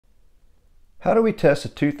How do we test a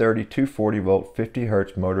 230 240 volt 50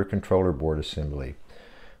 Hertz motor controller board assembly?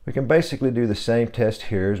 We can basically do the same test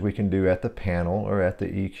here as we can do at the panel or at the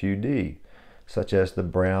EQD, such as the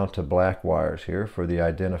brown to black wires here for the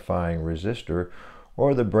identifying resistor,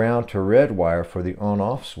 or the brown to red wire for the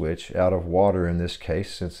on-off switch out of water in this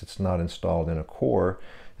case, since it's not installed in a core.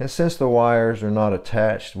 And since the wires are not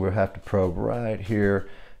attached, we'll have to probe right here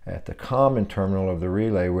at the common terminal of the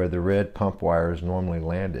relay where the red pump wire is normally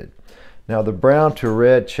landed. Now the brown to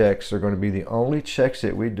red checks are going to be the only checks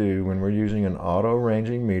that we do when we're using an auto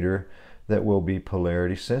ranging meter that will be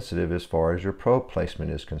polarity sensitive as far as your probe placement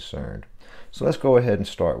is concerned. So let's go ahead and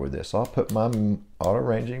start with this. I'll put my auto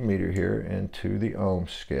ranging meter here into the ohm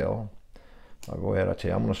scale. I'll go ahead, I'll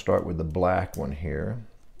tell you, I'm going to start with the black one here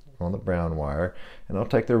on the brown wire, and I'll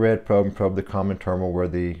take the red probe and probe the common terminal where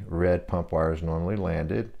the red pump wire is normally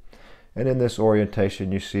landed. And in this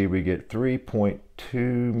orientation, you see we get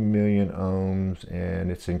 3.2 million ohms,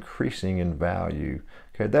 and it's increasing in value.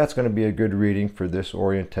 Okay, that's going to be a good reading for this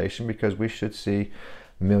orientation because we should see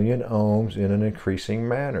million ohms in an increasing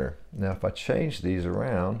manner. Now if I change these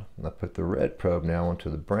around, and I put the red probe now onto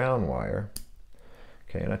the brown wire,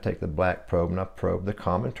 okay, and I take the black probe and I probe the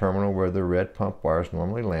common terminal where the red pump wire is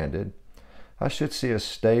normally landed, I should see a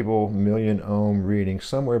stable million ohm reading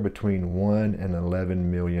somewhere between 1 and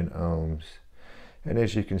 11 million ohms. And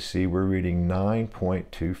as you can see, we're reading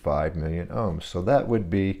 9.25 million ohms. So that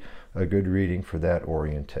would be a good reading for that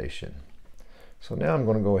orientation. So now I'm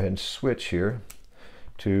going to go ahead and switch here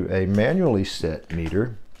to a manually set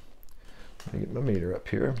meter. Let me get my meter up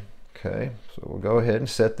here. Okay, so we'll go ahead and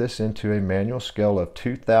set this into a manual scale of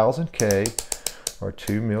 2000K or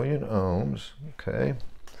 2 million ohms. Okay.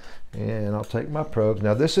 And I'll take my probes.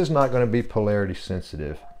 Now this is not going to be polarity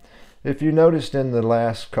sensitive. If you noticed in the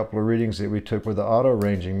last couple of readings that we took with the auto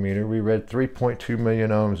ranging meter, we read 3.2 million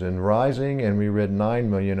ohms in rising and we read 9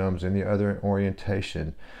 million ohms in the other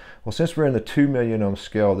orientation. Well, since we're in the 2 million ohm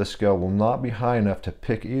scale, this scale will not be high enough to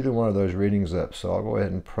pick either one of those readings up. So I'll go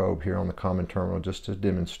ahead and probe here on the common terminal just to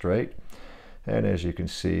demonstrate. And as you can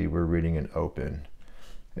see, we're reading an open.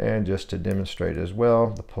 And just to demonstrate as well,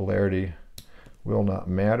 the polarity will not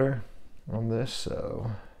matter on this,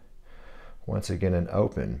 so once again an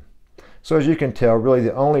open. So as you can tell, really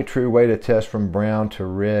the only true way to test from brown to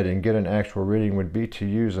red and get an actual reading would be to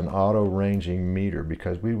use an auto ranging meter,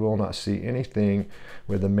 because we will not see anything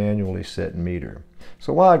with a manually set meter.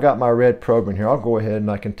 So while I got my red probe in here, I'll go ahead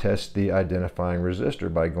and I can test the identifying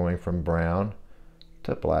resistor by going from brown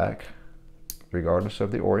to black regardless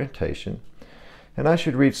of the orientation. And I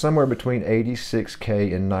should read somewhere between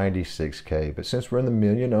 86K and 96K, but since we're in the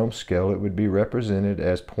million ohm scale, it would be represented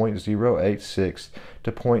as 0.086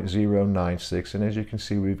 to 0.096, and as you can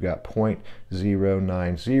see, we've got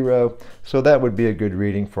 0.090, so that would be a good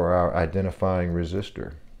reading for our identifying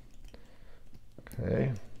resistor.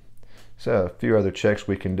 Okay, so a few other checks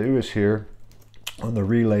we can do is here on the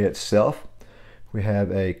relay itself. We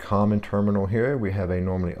have a common terminal here, we have a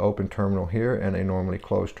normally open terminal here, and a normally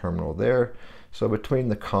closed terminal there. So between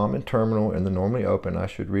the common terminal and the normally open, I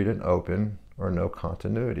should read an open or no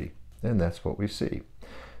continuity, and that's what we see.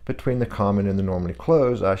 Between the common and the normally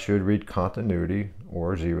closed, I should read continuity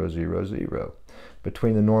or 0, 0, 0.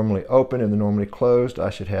 Between the normally open and the normally closed, I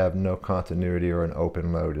should have no continuity or an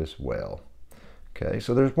open load as well. Okay,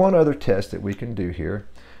 so there's one other test that we can do here,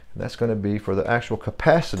 and that's going to be for the actual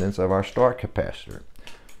capacitance of our start capacitor.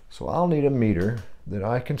 So I'll need a meter that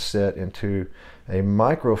I can set into a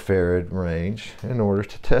microfarad range in order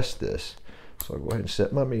to test this. So I'll go ahead and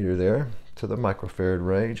set my meter there to the microfarad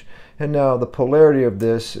range. And now the polarity of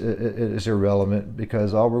this is irrelevant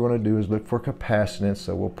because all we're going to do is look for capacitance.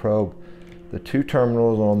 So we'll probe the two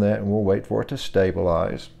terminals on that and we'll wait for it to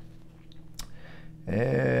stabilize.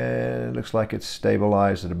 And it looks like it's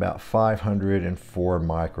stabilized at about 504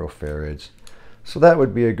 microfarads. So that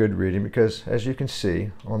would be a good reading because, as you can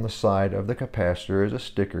see, on the side of the capacitor is a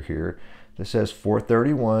sticker here that says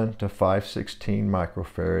 431 to 516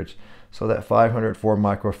 microfarads. So that 504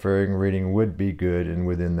 microfarad reading would be good and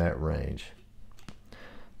within that range.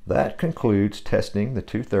 That concludes testing the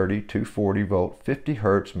 230 240 volt 50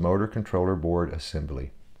 Hertz motor controller board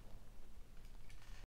assembly.